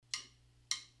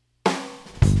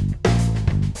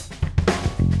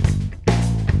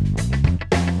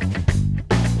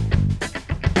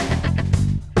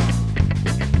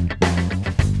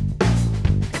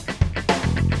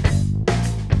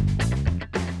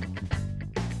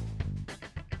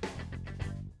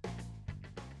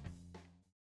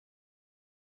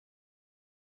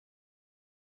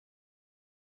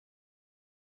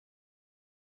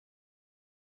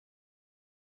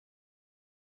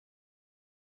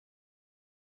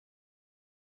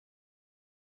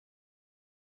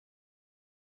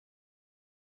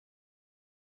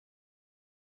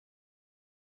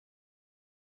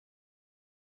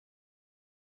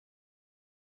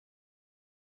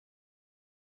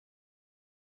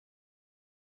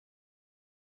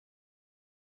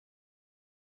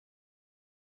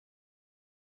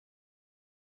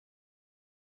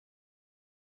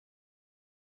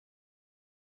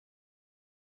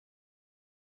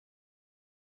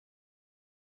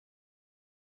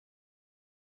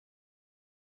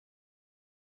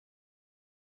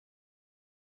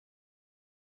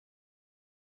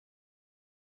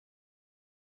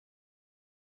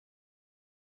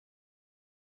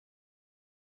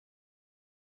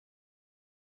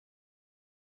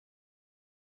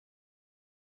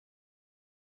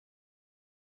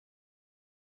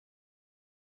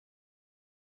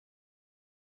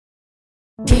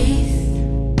Teeth,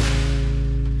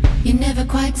 you never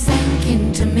quite sank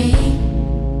into me.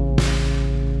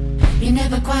 You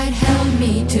never quite held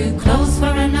me too close for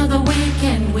another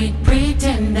weekend. We'd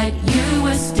pretend that you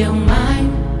were still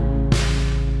mine,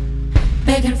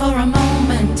 begging for a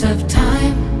moment of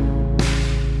time,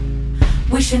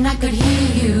 wishing I could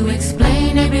hear you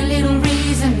explain every little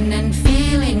reason and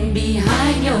feeling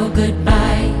behind your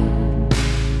goodbye.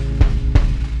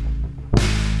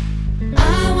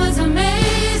 I was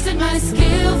amazed at my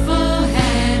skillful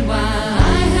hand while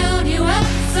I held you up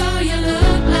so you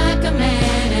looked like a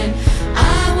man, and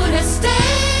I would have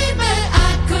stayed but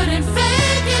I couldn't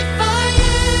fake it for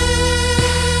you.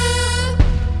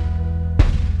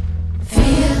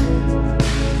 Fear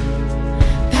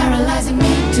paralyzing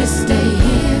me to stay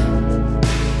here,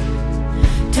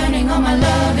 turning all my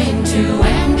love into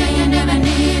anger. You never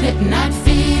need it and I'd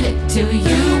feel it till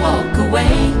you walk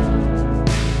away.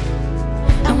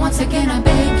 And once again I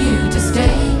beg you to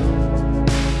stay,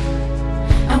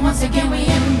 and once again we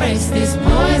embrace this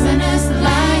poisonous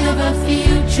lie of a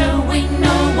future we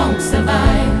know won't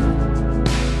survive.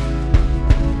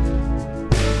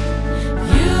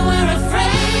 You were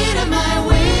afraid of my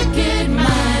wicked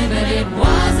mind, but it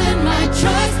wasn't my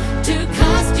choice to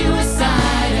cast you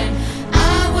aside, and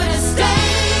I would have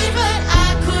stayed but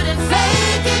I couldn't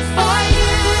fake it for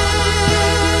you.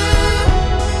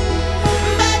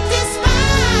 But despite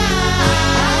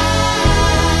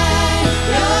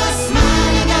your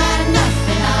smile, you got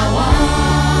nothing I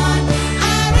want.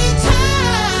 I return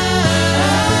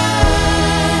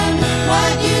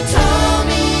what you told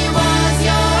me was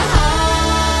your heart.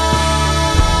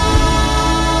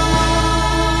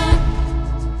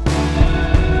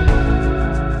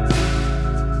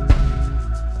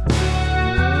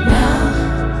 Now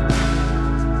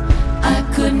I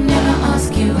could never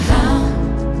ask you how.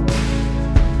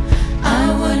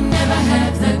 I would never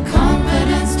have the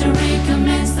confidence to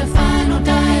recommence the final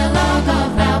dialogue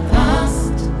of our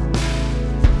past.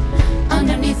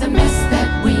 Underneath the mess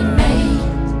that we made,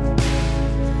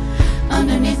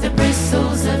 underneath the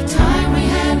bristles of time, we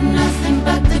had nothing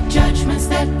but the judgments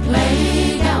that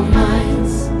plague our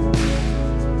minds.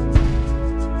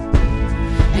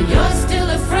 And you're still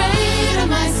afraid of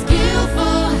my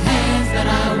skillful hands, but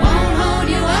I won't hold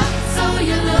you up so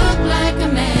you look like a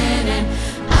man, and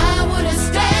I would have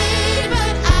stayed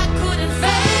but I couldn't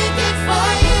fake it for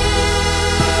you.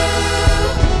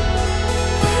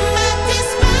 But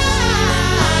despite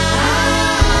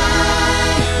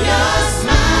your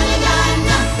smile, you got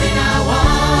nothing I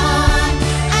want.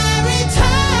 I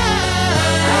return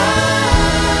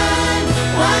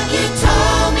what you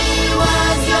told me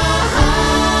was your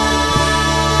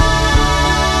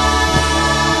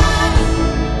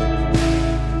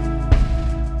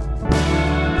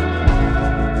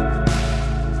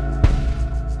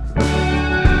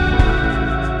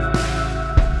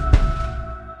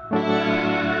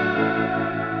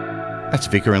That's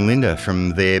Vicar and Linda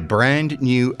from their brand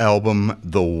new album,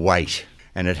 The Wait.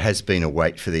 And it has been a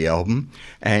wait for the album.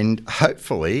 And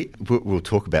hopefully, we'll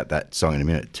talk about that song in a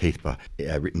minute, Teeth,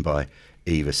 written by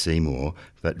Eva Seymour.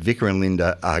 But Vicar and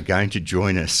Linda are going to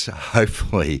join us,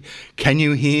 hopefully. Can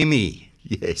you hear me?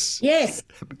 Yes. Yes.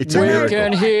 It's a We miracle.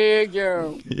 can hear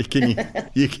you.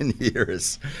 You can hear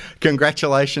us.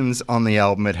 Congratulations on the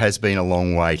album. It has been a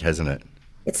long wait, hasn't it?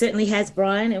 It certainly has,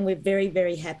 Brian, and we're very,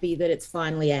 very happy that it's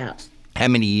finally out. How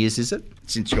many years is it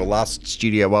since your last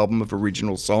studio album of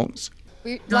original songs?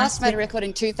 We last made a record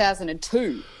in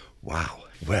 2002. Wow.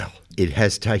 Well, it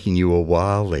has taken you a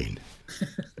while then.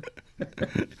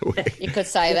 You could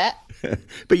say that.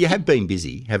 But you have been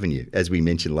busy, haven't you, as we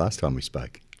mentioned last time we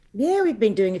spoke? Yeah, we've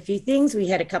been doing a few things. We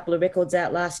had a couple of records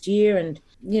out last year, and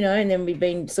then we've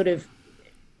been sort of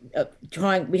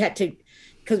trying. We had to,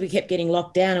 because we kept getting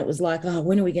locked down. It was like, oh,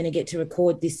 when are we going to get to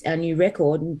record our new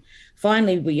record? And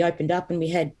finally, we opened up, and we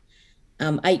had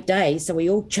 8 days. So we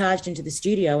all charged into the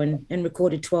studio and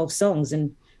recorded 12 songs,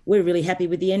 and we're really happy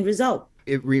with the end result.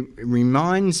 It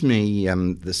reminds me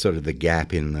the sort of the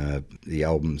gap in the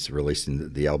albums released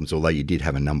in the albums. Although you did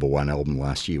have a number one album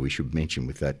last year, we should mention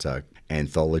with that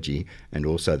anthology, and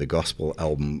also the gospel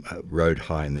album rode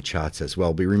high in the charts as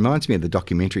well. But it reminds me of the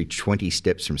documentary 20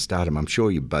 Steps from Stardom. I'm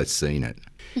sure you've both seen it,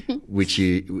 which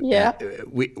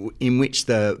in which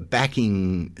the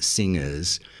backing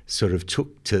singers sort of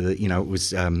took to the, it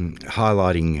was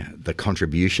highlighting the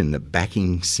contribution that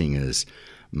backing singers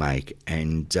make.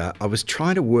 And I was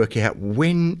trying to work out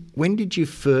when did you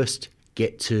first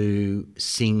get to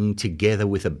sing together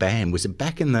with a band? Was it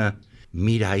back in the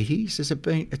mid-'80s?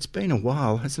 It's been a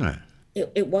while, hasn't it?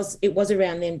 it was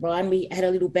around then, Brian. We had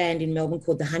a little band in Melbourne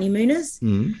called the Honeymooners,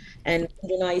 and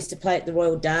I used to play at the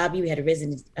Royal Derby. We had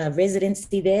a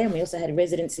residency there, and we also had a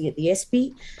residency at the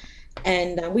Espy,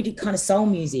 and we did kind of soul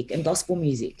music and gospel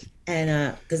music,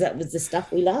 and because that was the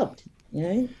stuff we loved,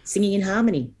 singing in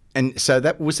harmony. And so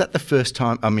was that the first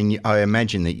time? I mean, I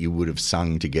imagine that you would have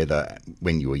sung together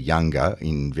when you were younger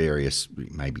in various,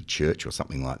 maybe church or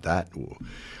something like that, or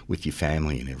with your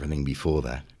family and everything before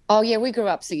that. Oh, yeah, we grew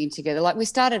up singing together. Like, we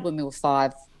started when we were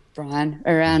 5, Brian,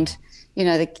 around,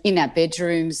 in our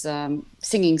bedrooms,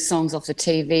 singing songs off the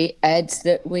TV, ads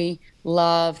that we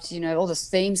loved, all the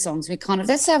theme songs.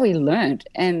 That's how we learned.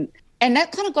 And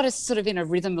that kind of got us sort of in a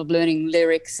rhythm of learning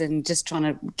lyrics and just trying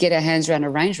to get our hands around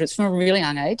arrangements from a really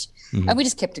young age. Mm-hmm. And we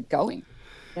just kept it going.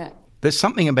 Yeah. There's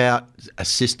something about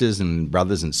sisters and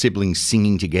brothers and siblings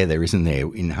singing together, isn't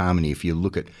there, in harmony? If you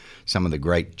look at some of the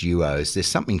great duos, there's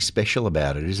something special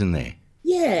about it, isn't there?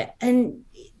 Yeah, and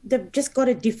they've just got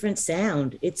a different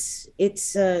sound. It's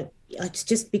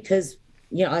just because,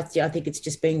 I think it's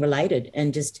just being related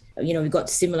and just, we've got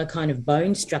similar kind of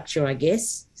bone structure, I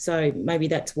guess. So maybe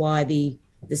that's why the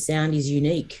sound is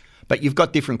unique. But you've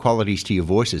got different qualities to your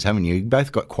voices, haven't you? You've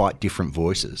both got quite different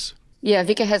voices. Yeah,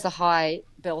 Vika has a high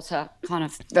belter, kind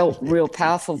of felt real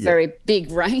powerful, very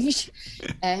big range,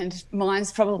 and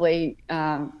mine's probably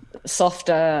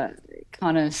softer,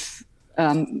 kind of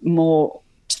more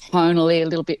tonally, a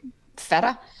little bit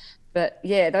fatter. But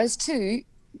yeah, those two,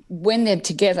 when they're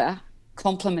together,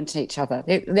 complement each other.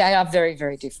 They are very,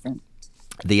 very different.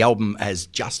 The album has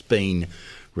just been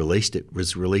released. It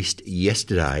was released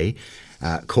yesterday,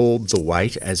 called The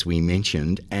Wait, as we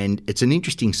mentioned, and it's an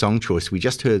interesting song choice. We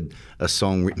just heard a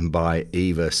song written by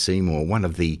Eva Seymour, one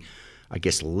of the, I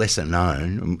guess, lesser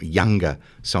known, younger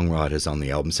songwriters on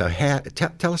the album. So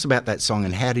tell us about that song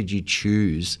and how did you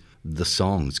choose the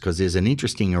songs? Because there's an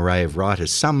interesting array of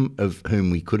writers, some of whom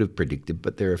we could have predicted,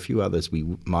 but there are a few others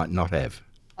we might not have.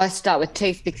 I start with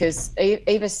Teeth because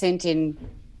Eva sent in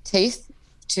Teeth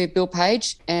to Bill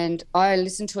Page, and I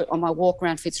listened to it on my walk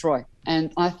around Fitzroy,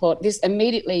 and I thought this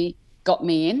immediately got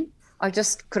me in. I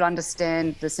just could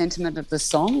understand the sentiment of the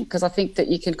song, because I think that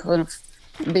you can kind of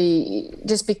be,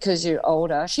 just because you're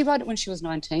older. She wrote it when she was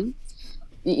 19.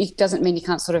 It doesn't mean you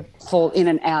can't sort of fall in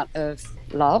and out of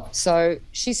love. So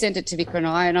she sent it to Vika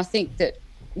and I think that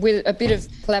with a bit of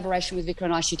collaboration with Vika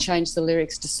and I, she changed the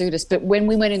lyrics to suit us. But when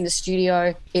we went in the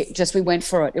studio, we went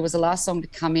for it. It was the last song to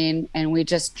come in, and we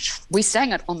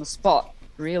sang it on the spot,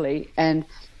 really. And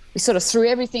we sort of threw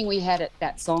everything we had at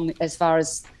that song as far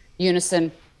as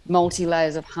unison,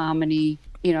 multi-layers of harmony.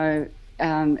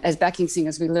 As backing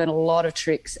singers, we learn a lot of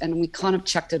tricks, and we kind of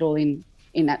chucked it all in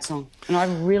that song. And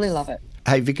I really love it.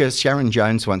 Hey, Vika, Sharon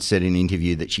Jones once said in an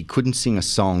interview that she couldn't sing a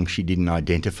song she didn't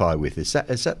identify with. Is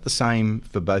that the same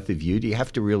for both of you? Do you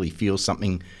have to really feel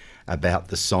something about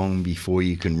the song before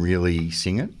you can really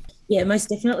sing it? Yeah, most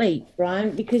definitely,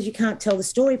 Brian, because you can't tell the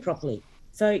story properly.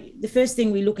 So the first thing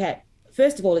we look at,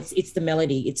 first of all, it's the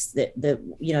melody. It's the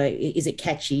is it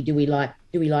catchy? Do we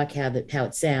like how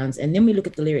it sounds? And then we look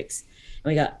at the lyrics and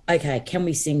we go, okay, can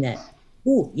we sing that?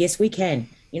 Oh, yes, we can.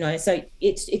 So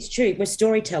it's true. We're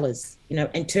storytellers,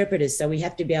 interpreters. So we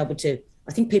have to be able to.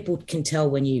 I think people can tell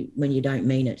when you don't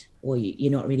mean it, or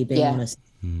you're not really being honest.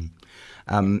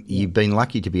 You've been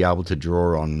lucky to be able to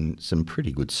draw on some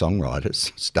pretty good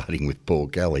songwriters, starting with Paul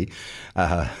Kelly,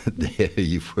 who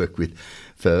you've worked with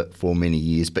for many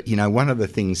years. But one of the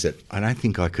things that I don't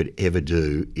think I could ever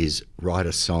do is write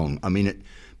a song. I mean,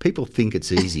 people think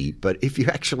it's easy, but if you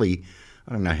actually,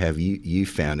 I don't know how you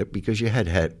found it, because you have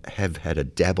had a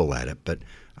dabble at it, but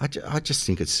I just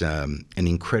think it's an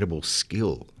incredible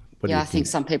skill. I think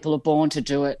some people are born to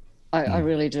do it. I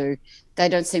really do. They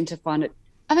don't seem to find it.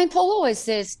 I mean, Paul always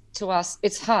says to us,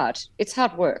 it's hard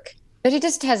work. But he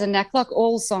just has a knack, like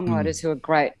all songwriters who are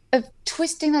great, of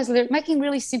twisting those lyrics, making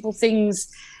really simple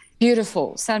things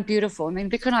sound beautiful. I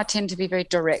mean, Vika and I tend to be very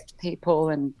direct people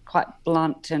and quite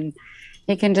blunt, and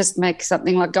he can just make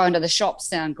something like going to the shop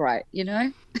sound great,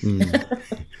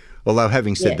 Although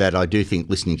having said that, I do think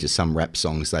listening to some rap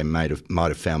songs, they might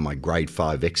have found my grade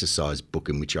 5 exercise book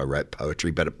in which I wrote poetry.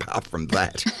 But apart from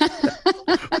that,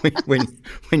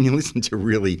 when you listen to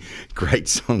really great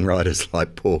songwriters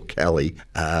like Paul Kelly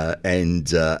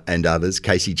and others,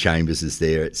 Casey Chambers is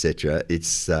there, etc.,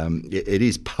 it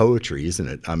is poetry, isn't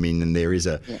it? I mean, and there is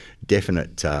a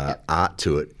definite art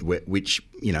to it, which,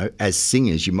 as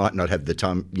singers, you might not have the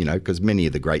time, because many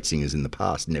of the great singers in the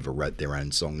past never wrote their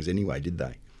own songs anyway, did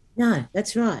they? No,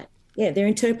 that's right. Yeah, they're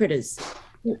interpreters.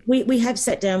 We have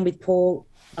sat down with Paul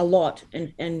a lot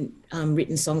and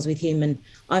written songs with him, and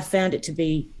I found it to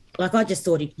be Like, I just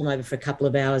thought he'd come over for a couple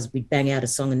of hours, we'd bang out a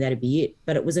song and that'd be it.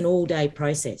 But it was an all-day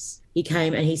process. He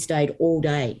came and he stayed all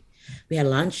day. We had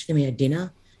lunch, then we had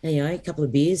dinner, and, you know, a couple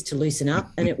of beers to loosen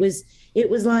up. And it was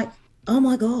like, oh,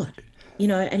 my God. You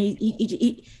know, and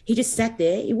he just sat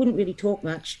there. He wouldn't really talk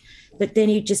much. But then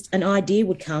an idea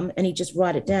would come and he'd just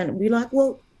write it down. And we'd be like,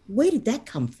 well, where did that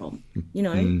come from? You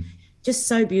know, just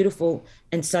so beautiful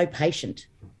and so patient.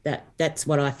 That's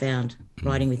what I found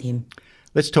writing with him.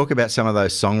 Let's talk about some of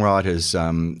those songwriters.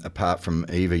 Apart from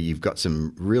Eva, you've got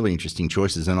some really interesting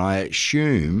choices, and I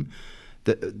assume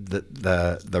that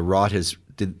the writers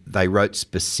they wrote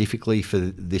specifically for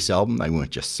this album. They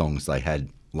weren't just songs they had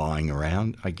lying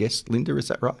around, I guess. Linda, is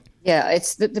that right? Yeah,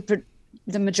 it's the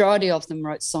majority of them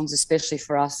wrote songs especially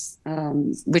for us,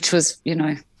 which was, you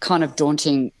know, kind of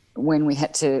daunting when we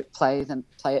had to play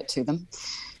it to them.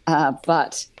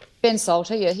 But Ben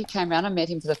Salter, yeah, he came around. I met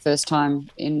him for the first time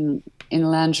in the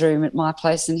lounge room at my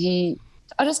place, and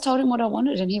I just told him what I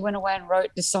wanted, and he went away and wrote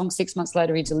this song. 6 months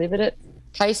later, he delivered it.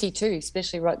 Casey too,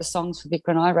 especially wrote the songs for Vic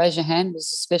and I. Raise Your Hand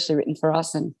was especially written for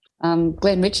us, and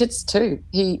Glenn Richards too.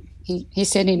 He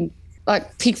sent in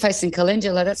like Pigface and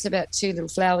Calendula. That's about two little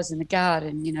flowers in the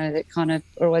garden, you know, that kind of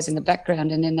are always in the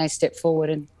background, and then they step forward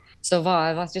and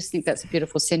survive. I just think that's a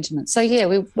beautiful sentiment. So yeah,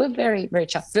 we're very, very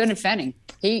chuffed. Bernard Fanning,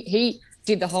 he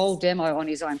did the whole demo on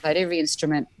his own, played every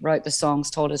instrument, wrote the songs,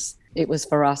 told us it was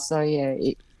for us. So yeah,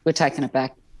 we're taken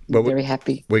aback. Well, very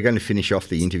happy. We're going to finish off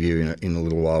the interview in a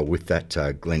little while with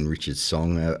that Glenn Richards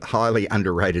song, a highly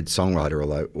underrated songwriter,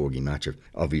 although Augie March have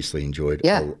obviously enjoyed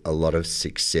a lot of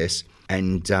success.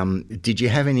 And did you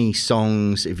have any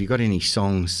songs, have you got any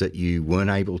songs that you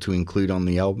weren't able to include on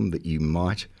the album that you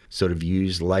might sort of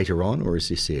use later on, or is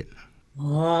this it?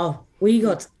 Oh, we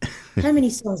got, how many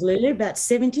songs, Lulu? About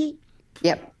 70?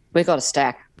 Yep, we got a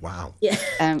stack. Wow. Yeah.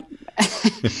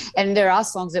 And there are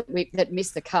songs that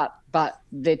missed the cut, but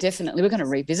we're going to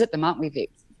revisit them, aren't we,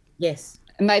 Vic? Yes.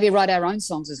 And maybe write our own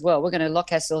songs as well. We're going to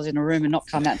lock ourselves in a room and not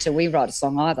come out until we write a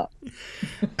song either.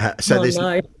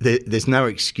 There's no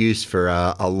excuse for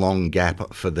a long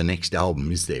gap for the next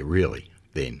album, is there, really,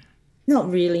 then? Not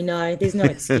really, no. There's no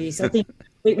excuse. I think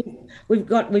we've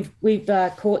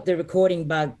caught the recording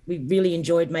bug. We really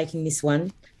enjoyed making this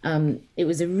one. It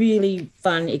was a really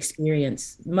fun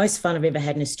experience, most fun I've ever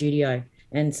had in a studio.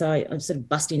 And so I'm sort of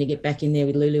busting to get back in there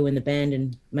with Lulu and the band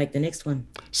and make the next one.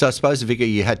 So I suppose, Vicky,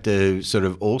 you had to sort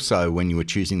of also, when you were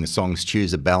choosing the songs,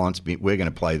 choose a balance. We're going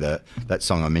to play that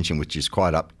song I mentioned, which is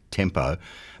quite up-tempo,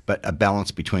 but a balance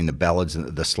between the ballads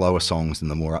and the slower songs and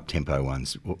the more up-tempo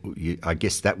ones. I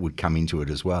guess that would come into it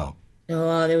as well.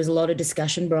 Oh, there was a lot of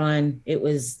discussion, Brian. It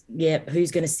was,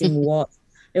 who's going to sing what?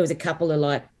 There was a couple of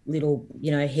like little,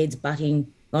 heads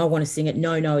butting. I want to sing it.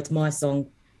 No, it's my song.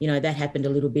 That happened a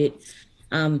little bit.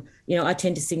 I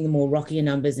tend to sing the more rockier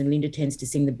numbers and Linda tends to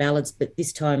sing the ballads. But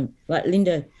this time, like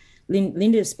Linda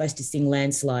is supposed to sing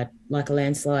Landslide, like a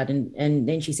landslide. And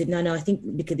then she said, no, I think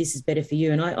because this is better for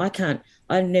you. And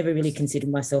I've never really considered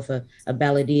myself a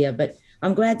balladeer, but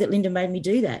I'm glad that Linda made me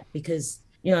do that because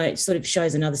it sort of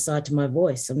shows another side to my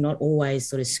voice. I'm not always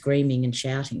sort of screaming and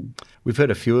shouting. We've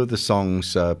heard a few of the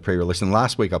songs pre-released, and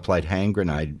last week I played Hand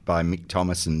Grenade by Mick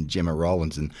Thomas and Gemma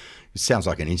Rowlands, and it sounds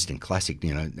like an instant classic,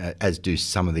 as do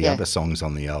some of the other songs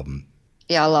on the album.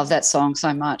 Yeah, I love that song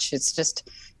so much. It's just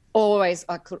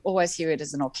I could always hear it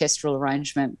as an orchestral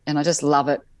arrangement, and I just love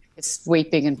it. It's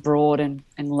sweeping and broad and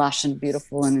lush and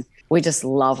beautiful, and we just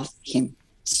love him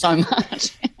so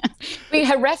much. We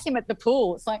harass him at the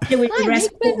pool. It's like, we harass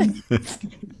him.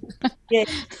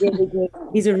 we do.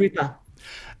 He's a ripper.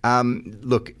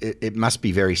 Look, it must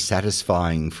be very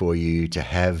satisfying for you to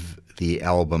have the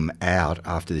album out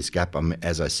after this gap.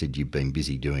 As I said, you've been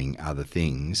busy doing other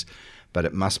things, but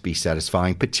it must be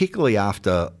satisfying, particularly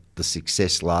after the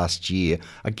success last year.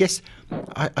 I guess,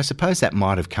 I suppose that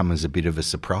might have come as a bit of a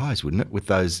surprise, wouldn't it, with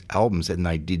those albums, and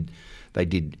they did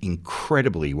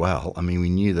incredibly well. I mean, we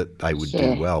knew that they would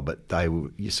do well, but they were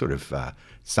sort of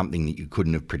something that you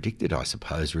couldn't have predicted, I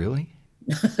suppose, really.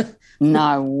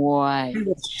 No way. I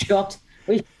was shocked.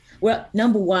 Well,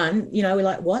 number one, we're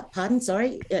like, what? Pardon?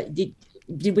 Sorry.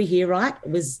 Did we hear right? It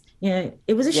was,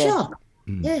 it was a shock.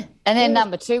 Mm. Yeah. And then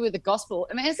number two with the gospel.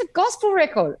 I mean, it's a gospel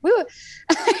record. We were,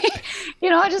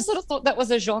 I just sort of thought that was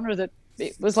a genre that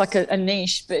it was like a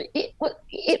niche, but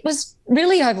it was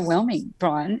really overwhelming,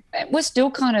 Brian. We're still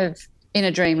kind of in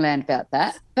a dreamland about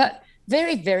that, but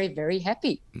very, very, very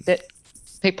happy that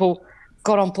people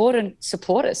got on board and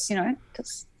support us,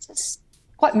 because it's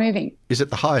quite moving. Is it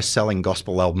the highest selling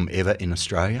gospel album ever in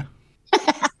Australia?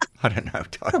 I don't know.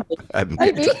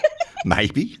 Maybe.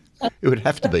 Maybe. It would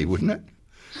have to be, wouldn't it?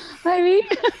 Maybe.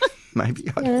 Maybe.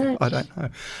 I don't know. I don't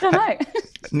know.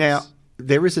 Now,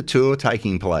 there is a tour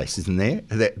taking place, isn't there?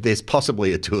 There's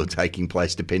possibly a tour taking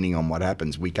place depending on what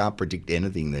happens. We can't predict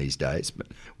anything these days, but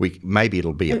maybe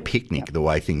it'll be a picnic the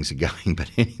way things are going. But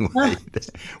anyway,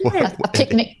 A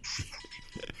picnic.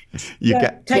 You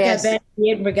take our band to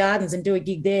the Edinburgh Gardens and do a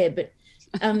gig there. But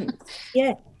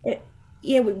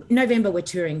November we're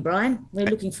touring, Brian. We're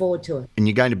looking forward to it. And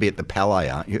you're going to be at the Palais,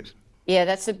 aren't you? Yeah,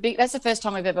 that's the first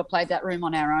time we've ever played that room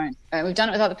on our own. We've done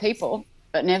it with other people,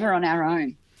 but never on our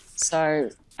own. So,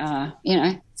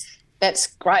 that's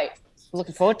great.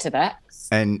 Looking forward to that.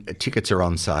 And tickets are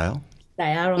on sale.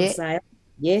 They are on sale.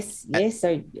 Yes.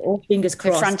 So all fingers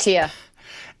crossed. The Frontier.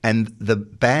 And the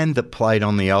band that played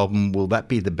on the album, will that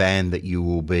be the band that you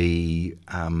will be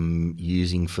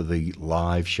using for the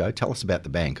live show? Tell us about the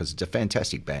band, because it's a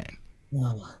fantastic band.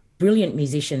 Wow, brilliant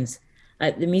musicians.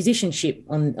 The musicianship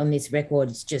on this record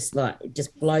is just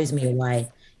blows me away.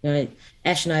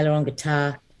 Ash Naylor on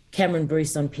guitar, Cameron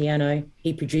Bruce on piano.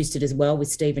 He produced it as well with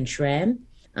Stephen Schramm.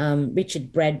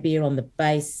 Richard Bradbeer on the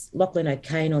bass, Lachlan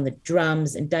O'Kane on the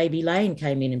drums, and Davey Lane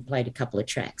came in and played a couple of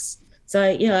tracks.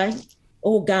 So,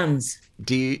 all guns.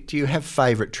 Do you have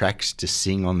favourite tracks to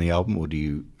sing on the album, or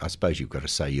I suppose you've got to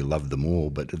say you love them all,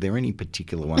 but are there any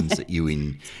particular ones that you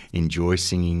enjoy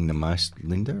singing the most,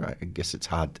 Linda? I guess it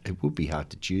would be hard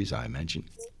to choose, I imagine.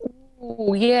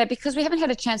 Oh, yeah, because we haven't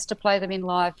had a chance to play them in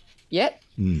live yet.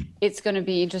 It's going to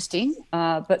be interesting.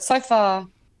 But so far,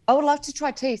 I would like to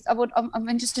try Teeth. I'm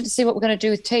interested to see what we're going to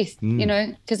do with Teeth,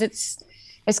 because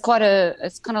it's kind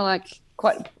of like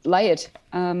quite layered.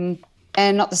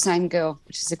 And Not the Same Girl,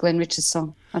 which is a Glenn Richards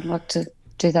song. I'd like to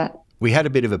do that. We had a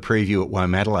bit of a preview at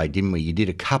Womadelaide, didn't we? You did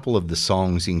a couple of the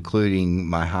songs, including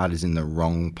My Heart Is in the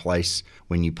Wrong Place,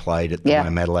 when you played at the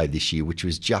Womadelaide this year, which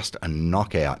was just a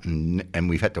knockout. And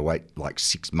we've had to wait like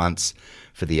 6 months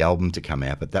for the album to come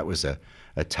out, but that was a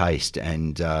taste.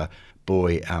 And the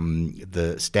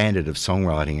standard of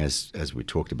songwriting, as we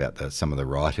talked about some of the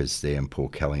writers there, and Paul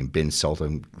Kelly and Ben Salter,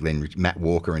 Matt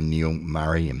Walker and Neil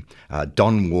Murray, and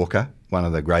Don Walker, one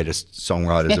of the greatest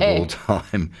songwriters of all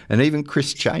time, and even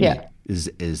Chris Chaney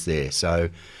is there. So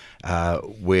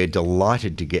we're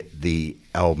delighted to get the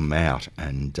album out,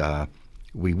 and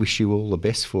we wish you all the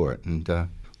best for it, and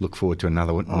look forward to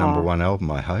another number one album,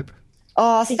 I hope.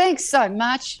 Oh, thanks so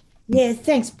much. Yeah,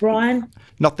 thanks, Brian.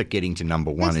 Not that getting to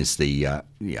number one is the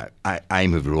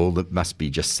aim of it all. That must be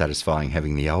just satisfying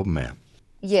having the album out.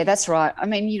 Yeah, that's right. I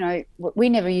mean, we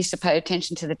never used to pay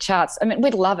attention to the charts. I mean,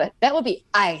 we'd love it. That would be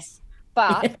ace.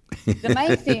 But the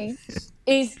main thing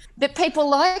is that people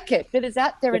like it, that it's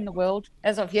out there in the world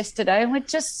as of yesterday, and we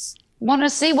just want to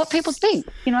see what people think,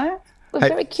 We're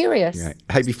very curious. Yeah.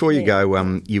 Hey, before you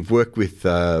go, you've worked with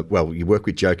you work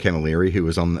with Joe Camilleri, who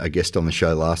was a guest on the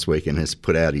show last week and has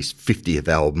put out his 50th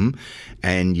album,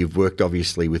 and you've worked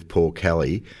obviously with Paul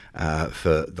Kelly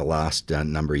for the last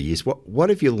number of years. What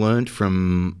have you learned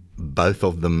from both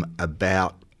of them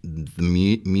about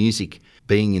the music,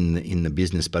 being in the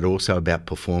business, but also about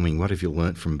performing? What have you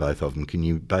learnt from both of them? Can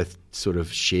you both sort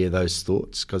of share those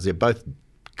thoughts? Because they're both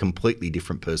completely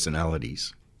different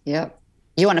personalities. Yep.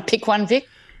 You want to pick one, Vic?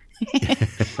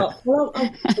 I'll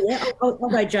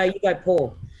go Joe, you go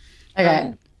Paul.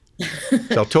 Okay.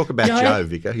 So I'll talk about Joe,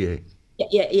 Vicar,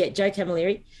 Yeah, Joe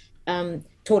Camilleri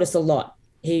taught us a lot.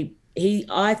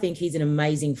 I think he's an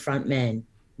amazing front man,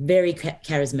 very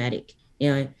charismatic,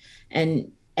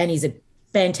 and he's a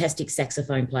fantastic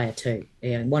saxophone player too,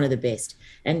 one of the best.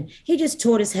 And he just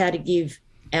taught us how to give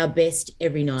our best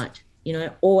every night,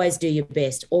 always do your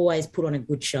best, always put on a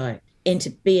good show. And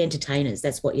to be entertainers,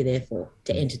 that's what you're there for,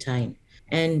 to entertain.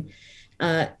 And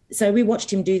so we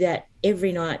watched him do that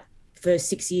every night for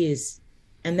 6 years.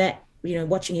 And that,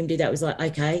 watching him do that was like,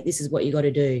 okay, this is what you got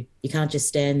to do. You can't just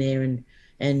stand there and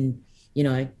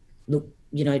look,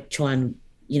 try and,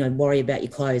 worry about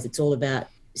your clothes. It's all about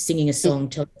singing a song,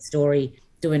 telling a story,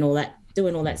 doing all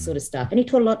that sort of stuff. And he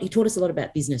taught us a lot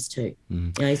about business too.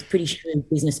 He's a pretty shrewd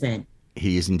businessman.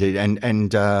 He is indeed.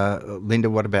 And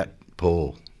Linda, what about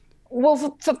Paul? Well,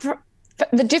 for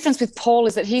the difference with Paul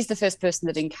is that he's the first person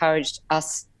that encouraged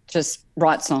us to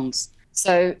write songs.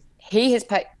 So he has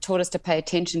taught us to pay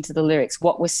attention to the lyrics.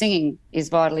 What we're singing is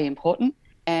vitally important,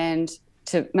 and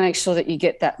to make sure that you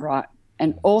get that right,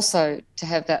 and also to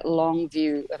have that long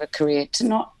view of a career, to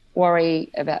not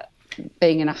worry about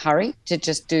being in a hurry, to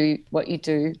just do what you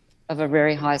do of a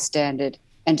very high standard,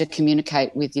 and to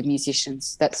communicate with your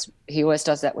musicians. He always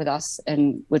does that with us,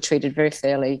 and we're treated very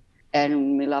fairly.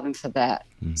 And we love him for that.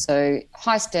 So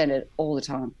high standard all the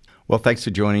time. Well, thanks for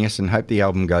joining us and hope the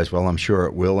album goes well. I'm sure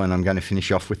it will. And I'm going to finish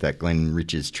off with that Glenn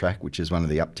Richards track, which is one of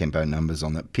the up-tempo numbers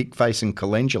on the Pigface and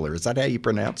Calendula. Is that how you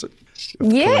pronounce it?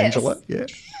 Yes. Calendula? Yeah.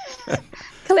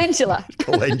 Calendula.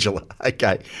 Calendula.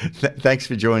 Okay. Thanks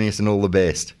for joining us and all the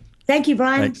best. Thank you,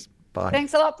 Brian. Thanks. Bye.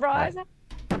 Thanks a lot, Brian. Bye.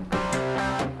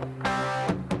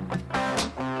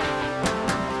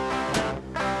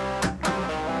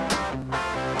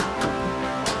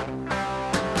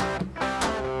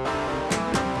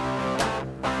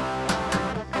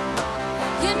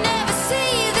 You never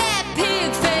see that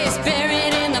pig face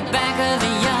buried in the back of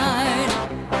the yard.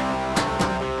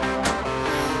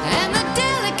 And the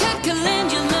delicate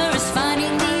calendula is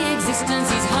finding the existence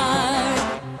is hard.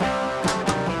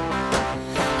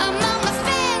 Among the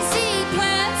fancy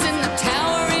plants in the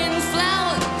towering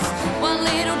flowers, one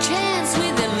little chance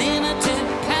with their limited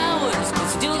powers, but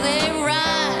still they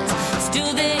rise,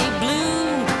 still they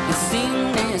bloom, and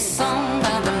sing their song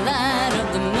by the light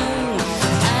of the moon.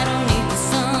 I don't need the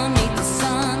sun, need the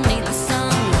sun, need the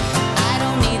sun. I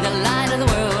don't need the light of the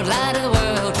world, light of the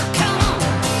world. Come on!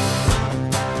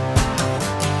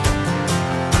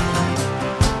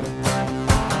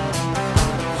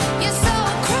 You're so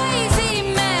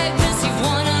crazy, Magnus, you've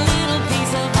won a little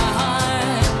piece of my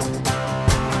heart.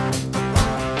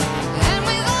 And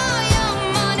with all your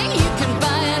money, you can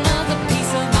buy another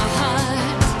piece of my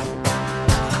heart.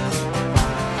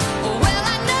 Well,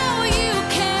 I know you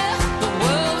care, the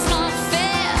world's not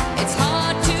fair. It's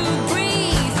hard to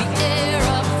breathe the air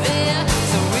up there.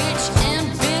 So rich and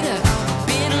bitter,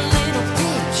 bitter little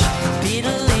bitch,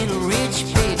 bitter little rich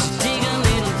bitch, dig a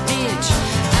little ditch.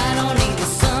 I don't need the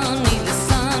sun, need the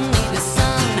sun, need the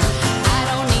sun. I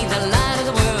don't need the light of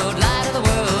the world, light of the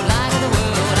world, light of the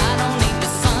world. I don't need the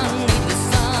sun, need the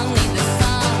sun, need the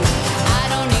sun. I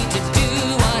don't need to do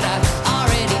what I've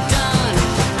already done.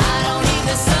 I don't need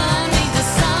the sun, need the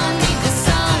sun, need the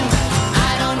sun.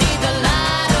 I don't need the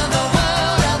light of the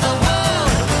world, of the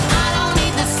world. I don't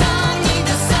need the sun, need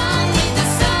the sun, need the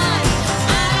sun.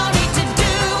 I don't need to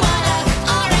do what I've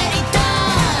already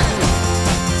done.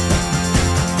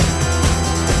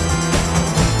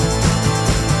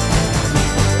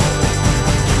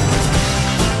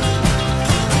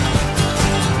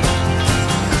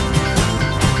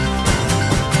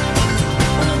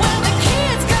 Well, the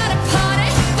kids got a party,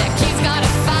 the kids got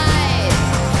a fight.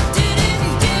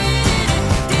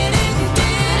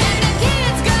 And the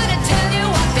kids gotta tell you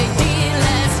what they did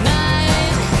last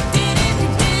night.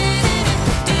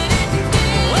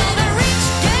 Well, the rich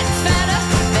get fatter,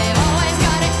 they've always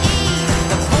gotta eat.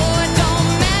 The poor don't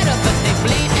matter, but they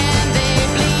bleed and they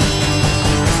bleed.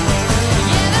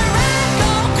 Yeah, the right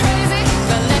go crazy,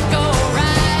 the left go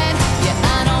right. Yeah,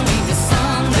 I don't need the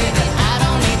sun, baby, I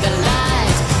don't need the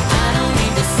light. I don't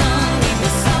need the sun, need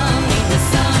the sun, need the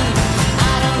sun.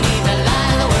 I don't need the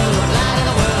light of the world, light of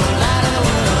the world, light of the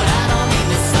world. I don't need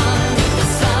the sun, need the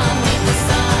sun, need the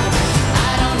sun.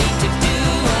 I don't need to do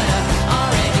what I've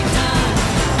already done.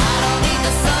 I don't need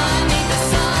the sun, need the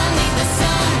sun, need the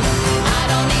sun. I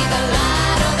don't need the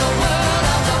light of the world,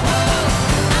 of the world.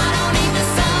 I don't need the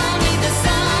sun, need the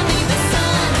sun, need the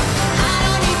sun. I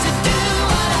don't need to do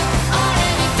what I've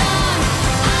already done.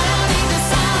 I don't need the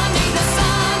sun, need the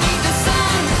sun, need the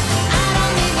sun. I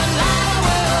don't need the light of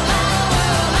the world, light of the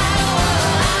world, light of the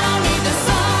world. I don't need the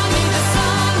sun, need the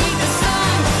sun, need the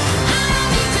sun. I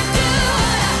don't need to do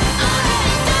what I've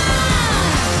already done.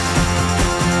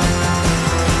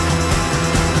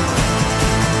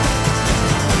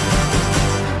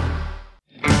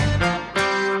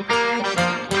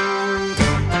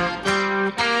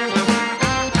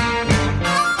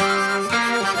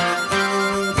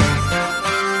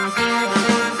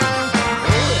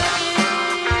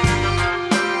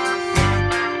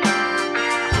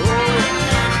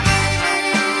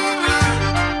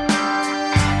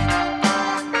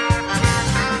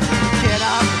 Get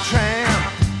off the tram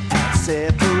at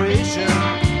separation.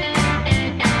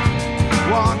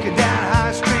 Walking down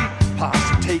High Street, past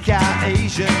the takeout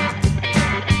Asian.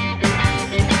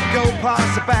 Go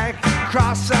past the bank,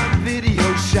 cross some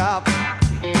video shop.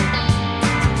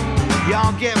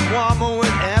 Y'all get warmer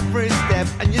with every step,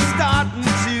 and you're starting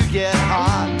to get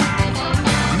hot.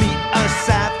 Meet us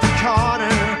at the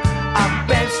corner of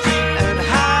Bed Street and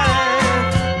High.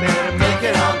 Better make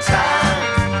it on time.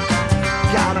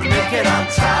 Gotta make it on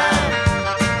time.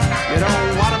 You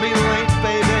don't wanna be late,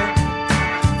 baby,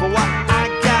 for what I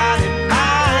got in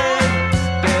mind.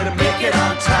 Better make it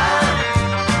on time.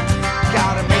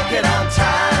 Gotta make it on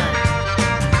time.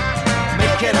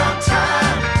 Make it on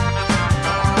time.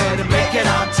 Better make it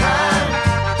on time.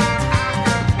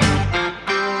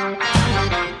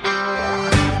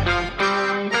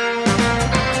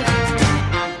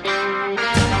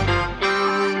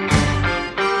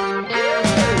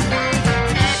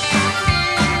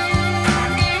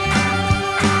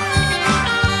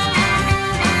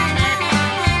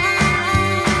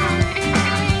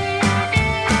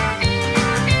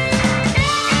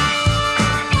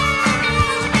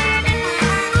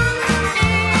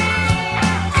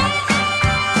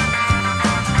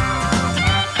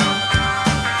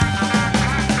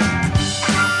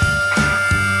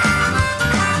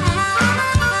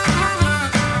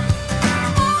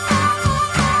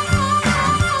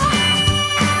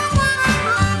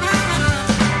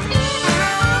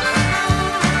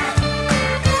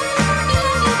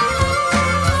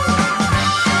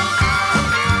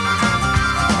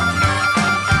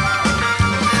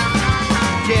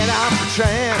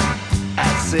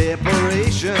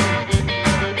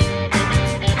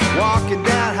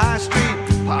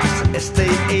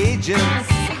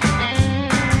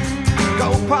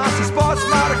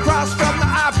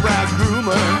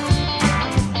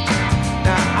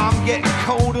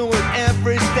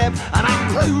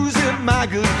 my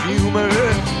good humor.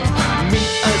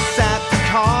 Meet us at the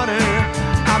corner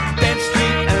of Bench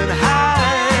Street and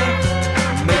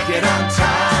High. Make it on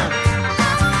time.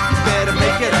 You better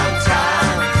make it on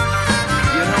time.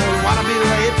 You don't wanna be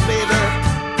late, baby,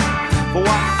 for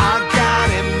what I got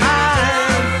in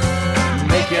mind.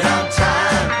 Make it on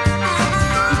time.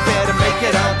 You better make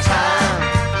it on time.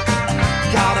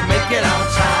 Gotta make it on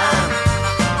time.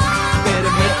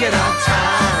 Better make it on time.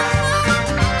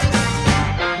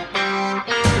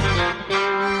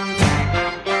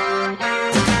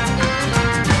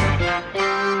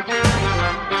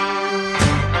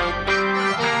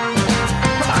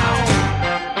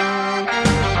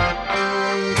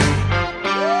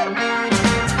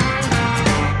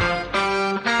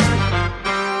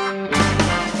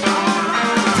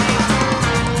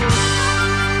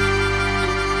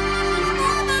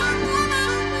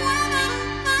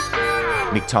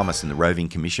 Mick Thomas and the Roving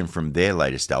Commission from their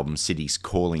latest album, City's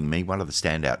Calling Me, one of the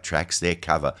standout tracks, their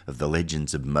cover of the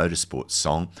Legends of Motorsport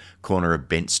song, Corner of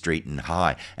Bent Street and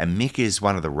High. And Mick is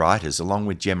one of the writers, along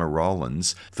with Gemma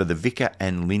Rowlands, for the Vicar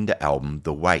and Linda album,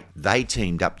 The Wait. They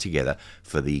teamed up together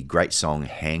for the great song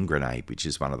Hand Grenade, which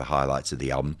is one of the highlights of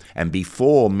the album. And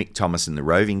before Mick Thomas and the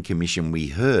Roving Commission, we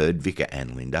heard Vicar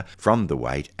and Linda from The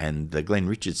Wait and the Glenn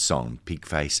Richards song,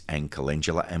 Pigface and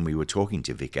Calendula. And we were talking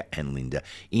to Vicar and Linda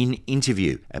in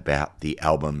interview about the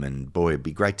album, and boy, it'd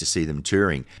be great to see them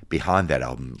touring behind that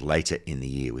album later in the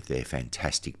year with their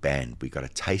fantastic band. We got a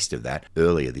taste of that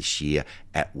earlier this year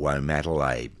at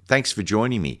Womadelaide. Thanks for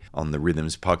joining me on the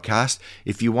Rhythms podcast.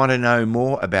 If you want to know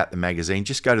more about the magazine,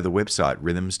 just go to the website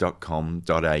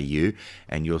rhythms.com.au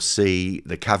and you'll see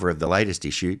the cover of the latest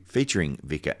issue featuring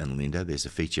Vicar and Linda. There's a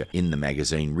feature in the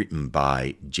magazine written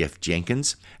by Jeff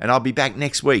Jenkins, and I'll be back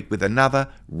next week with another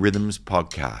Rhythms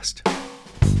podcast.